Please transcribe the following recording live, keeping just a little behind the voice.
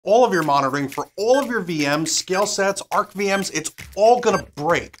All of your monitoring for all of your VMs, scale sets, Arc VMs, it's all gonna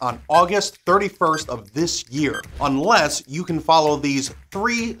break on August 31st of this year, unless you can follow these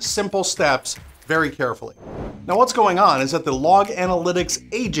 3 simple steps very carefully. Now what's going on is that the log analytics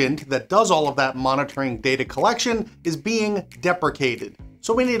agent that does all of that monitoring data collection is being deprecated.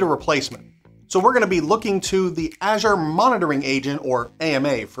 So we need a replacement. So we're gonna be looking to the Azure Monitoring Agent, or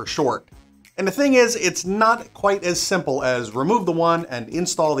AMA for short. And the thing is, it's not quite as simple as remove the one and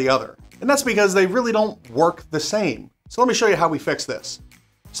install the other. And that's because they really don't work the same. So let me show you how we fix this.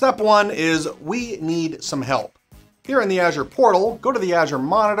 Step 1 is we need some help. Here in the Azure portal, go to the Azure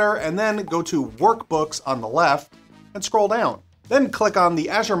Monitor and then go to Workbooks on the left and scroll down. Then click on the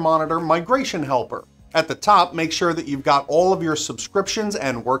Azure Monitor Migration Helper. At the top, make sure that you've got all of your subscriptions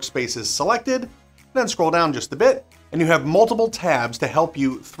and workspaces selected. Then scroll down just a bit, and you have multiple tabs to help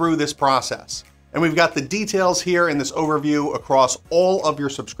you through this process. And we've got the details here in this overview across all of your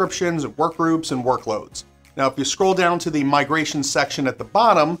subscriptions, workgroups, and workloads. Now, if you scroll down to the migration section at the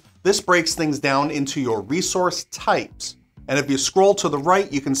bottom, this breaks things down into your resource types. And if you scroll to the right,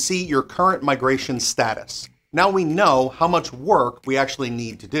 you can see your current migration status. Now we know how much work we actually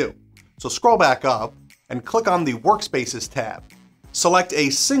need to do. So scroll back up and click on the Workspaces tab. Select a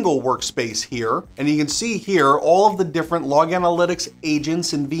single workspace here, and you can see here all of the different log analytics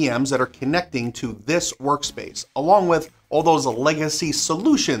agents and VMs that are connecting to this workspace, along with all those legacy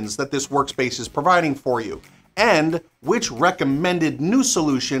solutions that this workspace is providing for you, and which recommended new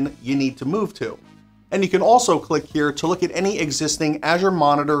solution you need to move to. And you can also click here to look at any existing Azure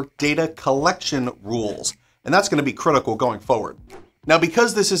Monitor data collection rules, and that's going to be critical going forward. Now,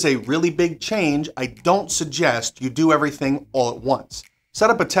 because this is a really big change, I don't suggest you do everything all at once.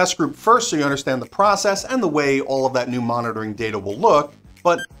 Set up a test group first so you understand the process and the way all of that new monitoring data will look,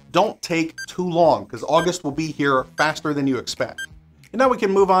 but don't take too long because August will be here faster than you expect. And now we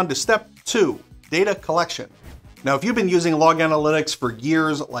can move on to step 2, data collection. Now, if you've been using log analytics for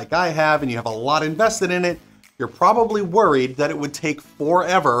years like I have and you have a lot invested in it, you're probably worried that it would take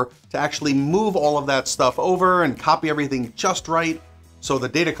forever to actually move all of that stuff over and copy everything just right. So the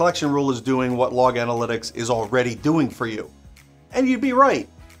data collection rule is doing what log analytics is already doing for you. And you'd be right.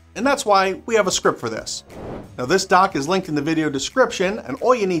 And that's why we have a script for this. Now this doc is linked in the video description, and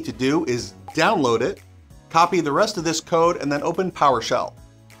all you need to do is download it, copy the rest of this code, and then open PowerShell.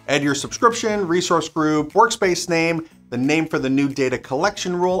 Add your subscription, resource group, workspace name, the name for the new data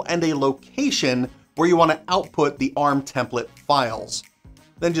collection rule, and a location where you want to output the ARM template files.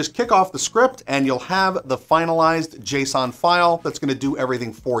 Then just kick off the script and you'll have the finalized JSON file that's going to do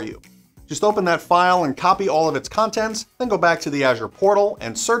everything for you. Just open that file and copy all of its contents, then go back to the Azure portal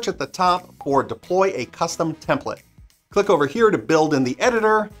and search at the top for deploy a custom template. Click over here to build in the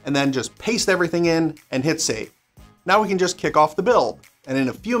editor and then just paste everything in and hit save. Now we can just kick off the build. And in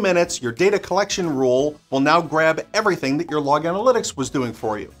a few minutes, your data collection rule will now grab everything that your log analytics was doing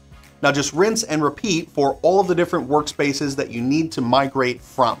for you. Now just rinse and repeat for all of the different workspaces that you need to migrate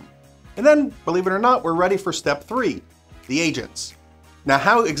from. And then, believe it or not, we're ready for step 3, the agents. Now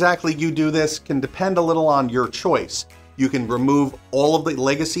how exactly you do this can depend a little on your choice. You can remove all of the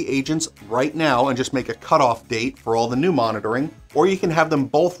legacy agents right now and just make a cutoff date for all the new monitoring, or you can have them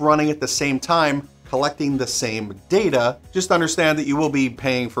both running at the same time, collecting the same data. Just understand that you will be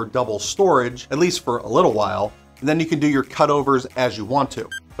paying for double storage, at least for a little while, and then you can do your cutovers as you want to.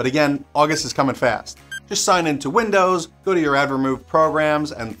 But again, August is coming fast. Just sign into Windows, go to your Add Remove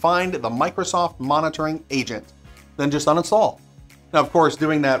Programs, and find the Microsoft Monitoring Agent. Then just uninstall. Now, of course,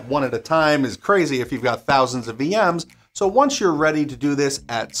 doing that one at a time is crazy if you've got thousands of VMs, so once you're ready to do this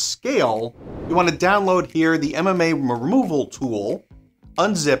at scale, you want to download here the MMA removal tool,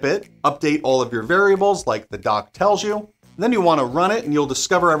 unzip it, update all of your variables like the doc tells you, and then you want to run it and you'll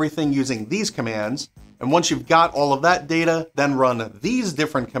discover everything using these commands. And once you've got all of that data, then run these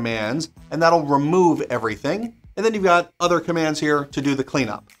different commands, and that'll remove everything. And then you've got other commands here to do the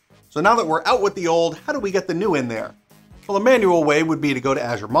cleanup. So now that we're out with the old, how do we get the new in there? Well, the manual way would be to go to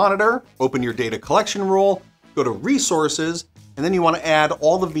Azure Monitor, open your data collection rule, go to Resources, and then you want to add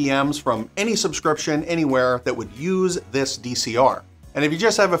all the VMs from any subscription anywhere that would use this DCR. And if you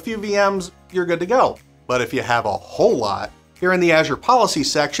just have a few VMs, you're good to go. But if you have a whole lot, here in the Azure Policy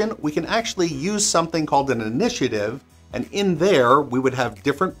section, we can actually use something called an initiative, and in there, we would have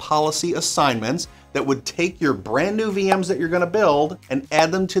different policy assignments that would take your brand new VMs that you're gonna build and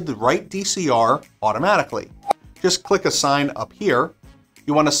add them to the right DCR automatically. Just click Assign up here.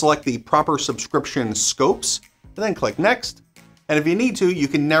 You wanna select the proper subscription scopes, and then click Next. And if you need to, you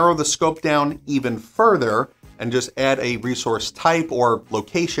can narrow the scope down even further and just add a resource type or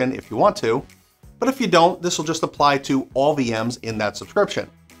location if you want to. But if you don't, this will just apply to all VMs in that subscription.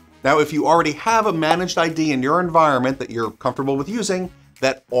 Now, if you already have a managed ID in your environment that you're comfortable with using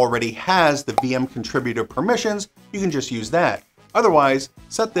that already has the VM contributor permissions, you can just use that. Otherwise,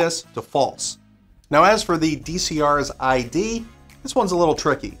 set this to false. Now, as for the DCR's ID, this one's a little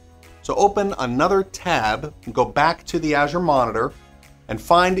tricky. So open another tab and go back to the Azure Monitor and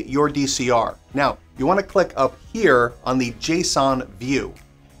find your DCR. Now, you want to click up here on the JSON view.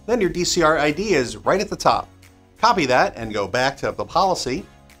 Then your DCR ID is right at the top. Copy that and go back to the policy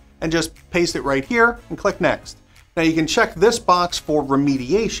and just paste it right here and click Next. Now you can check this box for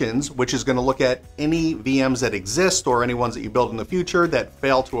remediations, which is going to look at any VMs that exist or any ones that you build in the future that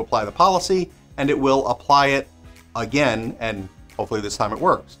fail to apply the policy, and it will apply it again, and hopefully this time it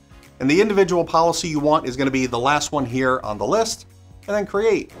works. And the individual policy you want is going to be the last one here on the list, and then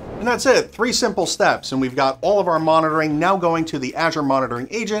create. And that's it, 3 simple steps, and we've got all of our monitoring now going to the Azure Monitoring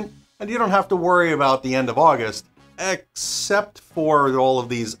Agent, and you don't have to worry about the end of August, except for all of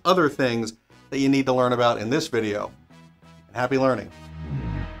these other things that you need to learn about in this video. And happy learning.